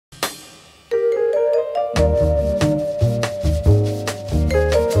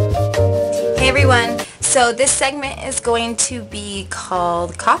everyone. So this segment is going to be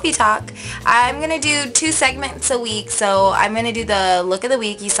called Coffee Talk. I'm going to do 2 segments a week. So I'm going to do the look of the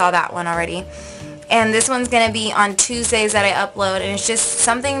week. You saw that one already. And this one's going to be on Tuesdays that I upload. And it's just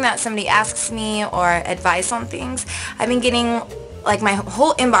something that somebody asks me or advice on things. I've been getting, like, my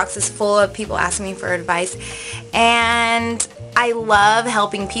whole inbox is full of people asking me for advice. And I love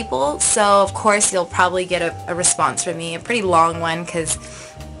helping people. So of course you'll probably get a response from me. A pretty long one because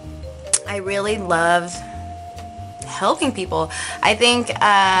I really love helping people. I think,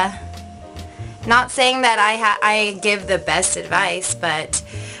 not saying that I give the best advice, but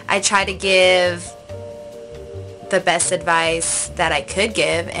I try to give the best advice that I could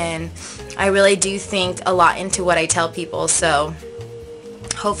give, and I really do think a lot into what I tell people, so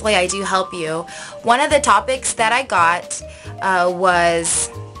hopefully I do help you. One of the topics that I got was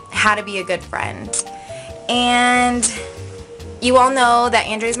how to be a good friend, and you all know that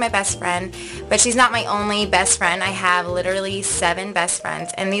Andrea's my best friend, but she's not my only best friend. I have literally 7 best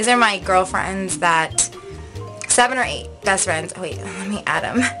friends, and these are my girlfriends that, 7 or 8 best friends. Oh, wait, let me add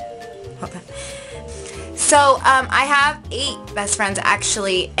them. Hold on. So I have 8 best friends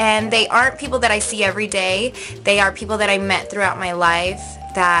actually, and they aren't people that I see every day. They are people that I met throughout my life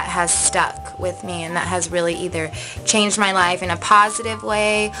that has stuck with me and that has really either changed my life in a positive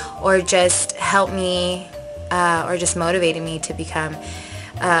way or just helped me or just motivated me to become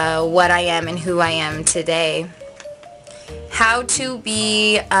what I am and who I am today. How to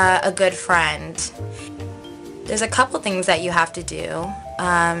be a good friend. There's a couple things that you have to do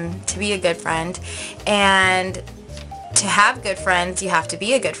to be a good friend, and to have good friends you have to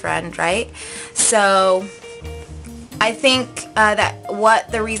be a good friend, right? So I think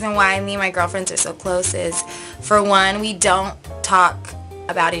that the reason why me and my girlfriends are so close is, for one, we don't talk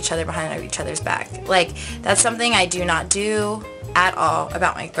about each other behind each other's back. Like, that's something I do not do at all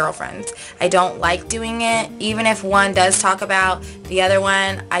about my girlfriends. I don't like doing it. Even if one does talk about the other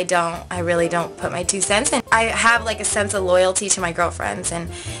one, I really don't put my 2 cents in. I have like a sense of loyalty to my girlfriends, and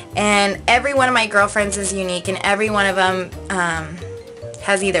every one of my girlfriends is unique, and every one of them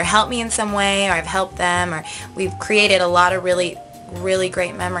has either helped me in some way, or I've helped them, or we've created a lot of really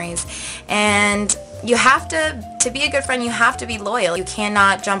great memories. And you have to be a good friend, you have to be loyal. You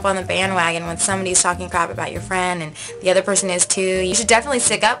cannot jump on the bandwagon when somebody's talking crap about your friend and the other person is too. You should definitely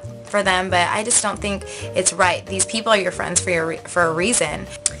stick up for them, but I just don't think it's right. These people are your friends for a reason.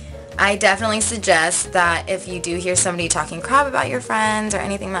 I definitely suggest that if you do hear somebody talking crap about your friends or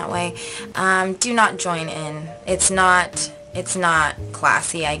anything that way, do not join in. It's not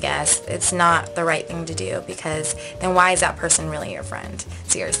classy, I guess. It's not the right thing to do, because then why is that person really your friend?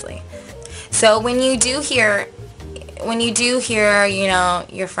 Seriously. So when you do hear, you know,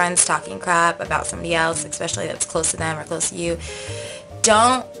 your friends talking crap about somebody else, especially that's close to them or close to you,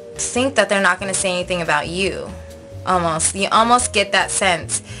 don't think that they're not going to say anything about you. You almost get that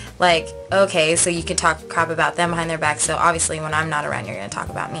sense, like, okay, so you can talk crap about them behind their back, so obviously when I'm not around, you're going to talk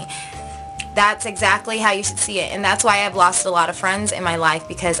about me. That's exactly how you should see it, and that's why I've lost a lot of friends in my life,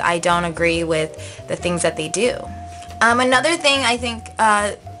 because I don't agree with the things that they do. Another thing I think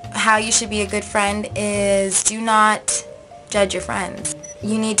how you should be a good friend is, do not judge your friends.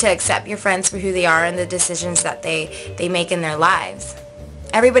 You need to accept your friends for who they are and the decisions that they make in their lives.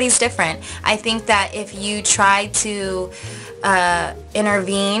 Everybody's different. I think that if you try to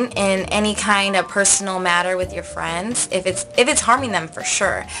intervene in any kind of personal matter with your friends, if it's harming them, for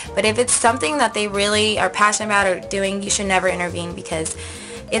sure, but if it's something that they really are passionate about or doing, you should never intervene, because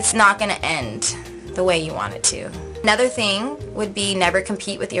it's not going to end the way you want it to. Another thing would be never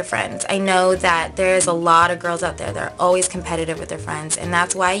compete with your friends. I know that there's a lot of girls out there that are always competitive with their friends, and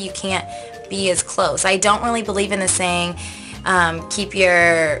that's why you can't be as close. I don't really believe in the saying, keep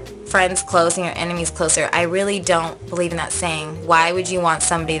your friends close and your enemies closer. I really don't believe in that saying. Why would you want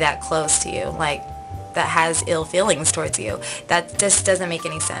somebody that close to you, like, that has ill feelings towards you? That just doesn't make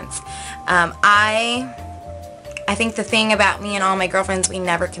any sense. I think the thing about me and all my girlfriends, we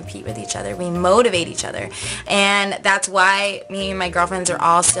never compete with each other. We motivate each other. And that's why me and my girlfriends are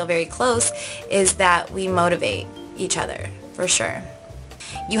all still very close, is that we motivate each other, for sure.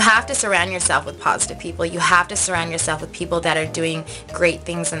 You have to surround yourself with positive people. You have to surround yourself with people that are doing great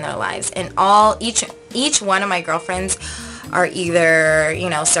things in their lives. And each one of my girlfriends are either, you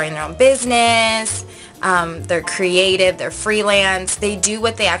know, starting their own business, they're creative, they're freelance, they do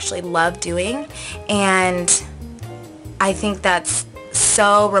what they actually love doing, and I think that's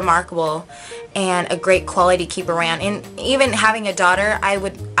so remarkable and a great quality to keep around. And even having a daughter, I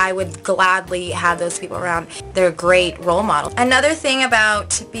would gladly have those people around. They're great role models. Another thing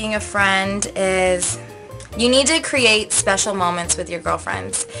about being a friend is You need to create special moments with your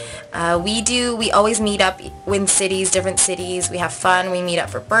girlfriends. We always meet up in different cities. We have fun. We meet up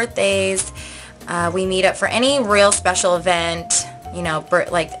for birthdays. We meet up for any real special event, you know,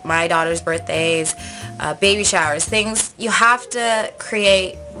 like my daughter's birthdays, baby showers, things. You have to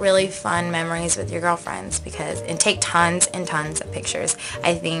create really fun memories with your girlfriends and take tons and tons of pictures.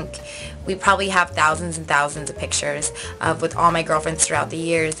 I think we probably have thousands and thousands of pictures with all my girlfriends throughout the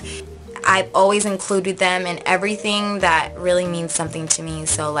years. I've always included them in everything that really means something to me.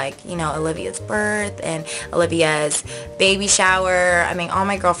 So like, you know, Olivia's birth and Olivia's baby shower. I mean, all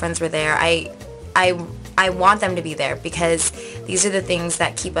my girlfriends were there. I want them to be there because these are the things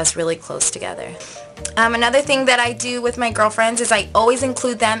that keep us really close together. Another thing that I do with my girlfriends is I always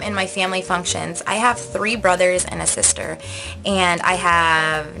include them in my family functions. I have 3 brothers and a sister, and I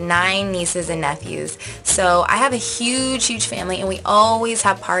have 9 nieces and nephews. So I have a huge, huge family, and we always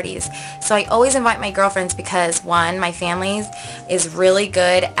have parties. So I always invite my girlfriends because, one, my family is really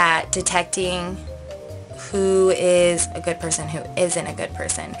good at detecting who is a good person, who isn't a good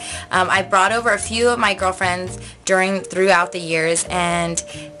person. I brought over a few of my girlfriends throughout the years, and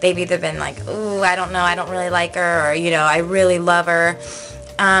they've either been like, ooh, I don't know, I don't really like her, or, you know, I really love her.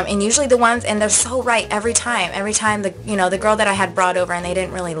 And usually the ones, and they're so right every time the girl that I had brought over and they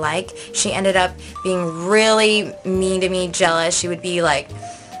didn't really like, she ended up being really mean to me, jealous. She would be like,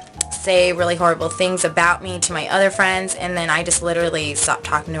 say really horrible things about me to my other friends, and then I just literally stopped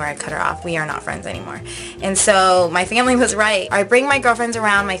talking to her. I cut her off. We are not friends anymore. And so my family was right. I bring my girlfriends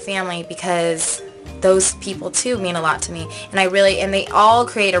around my family because those people too mean a lot to me, and they all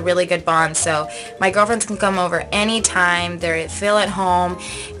create a really good bond. So my girlfriends can come over anytime. They feel at home,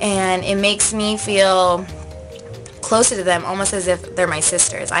 and it makes me feel closer to them, almost as if they're my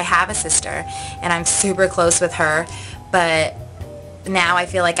sisters. I have a sister, and I'm super close with her, but now I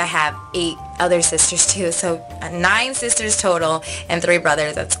feel like I have 8 other sisters too, so 9 sisters total and 3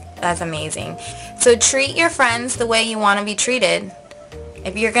 brothers. That's amazing. So treat your friends the way you want to be treated.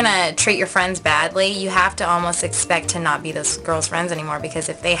 If you're gonna treat your friends badly, you have to almost expect to not be those girls' friends anymore, because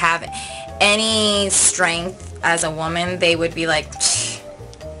if they have any strength as a woman, they would be like, psh,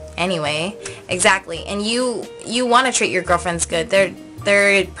 anyway. Exactly. And you want to treat your girlfriends good.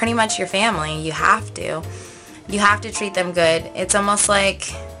 They're pretty much your family. You have to. You have to treat them good. It's almost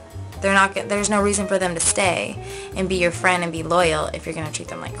like there's no reason for them to stay and be your friend and be loyal if you're going to treat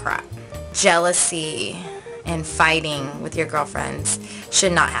them like crap. Jealousy and fighting with your girlfriends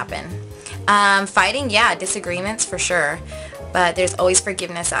should not happen. Fighting, yeah, disagreements for sure, but there's always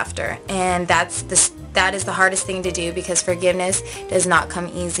forgiveness after, and that is the hardest thing to do, because forgiveness does not come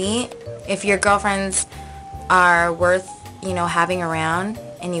easy. If your girlfriends are worth, you know, having around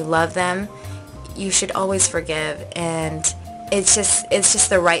and you love them, you should always forgive, and it's just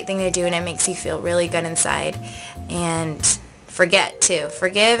the right thing to do, and it makes you feel really good inside. And forget too.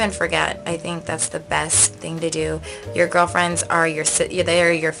 Forgive and forget. I think that's the best thing to do. Your girlfriends are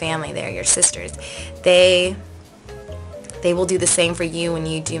they're your family. They're your sisters. They will do the same for you when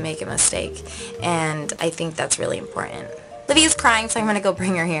you do make a mistake, and I think that's really important. Livy's crying, so I'm gonna go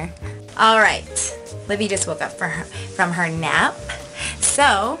bring her here. All right, Livy just woke up from her nap,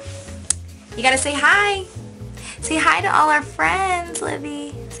 so you gotta say hi. Say hi to all our friends,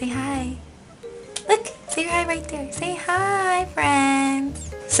 Livy. Say hi. Look, say hi right there. Say hi,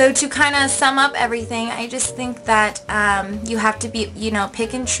 friends. So to kind of sum up everything, I just think that you have to be, you know,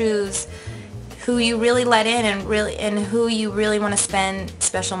 pick and choose who you really let in and who you really want to spend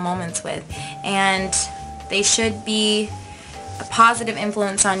special moments with. And they should be a positive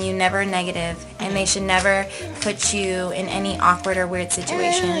influence on you, never negative, and they should never put you in any awkward or weird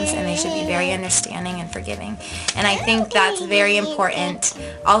situations, and they should be very understanding and forgiving. And I think that's very important.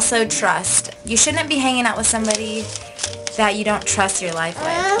 Also, trust. You shouldn't be hanging out with somebody that you don't trust your life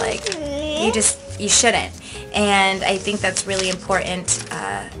with. Like, you shouldn't. And I think that's really important.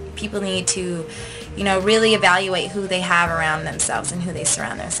 People need to, you know, really evaluate who they have around themselves and who they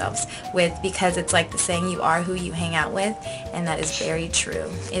surround themselves with, because it's like the saying, you are who you hang out with, and that is very true.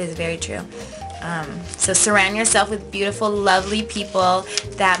 It is very true. So surround yourself with beautiful, lovely people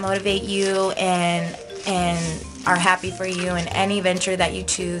that motivate you and are happy for you in any venture that you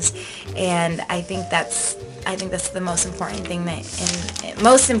choose. And I think that's the most important thing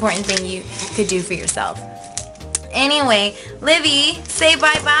you could do for yourself. Anyway, Livy, say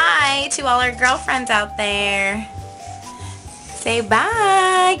bye-bye to all our girlfriends out there. Say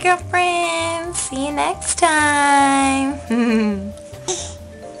bye, girlfriends. See you next time.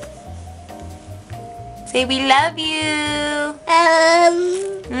 Say we love you.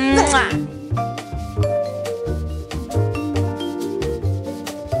 Mwah.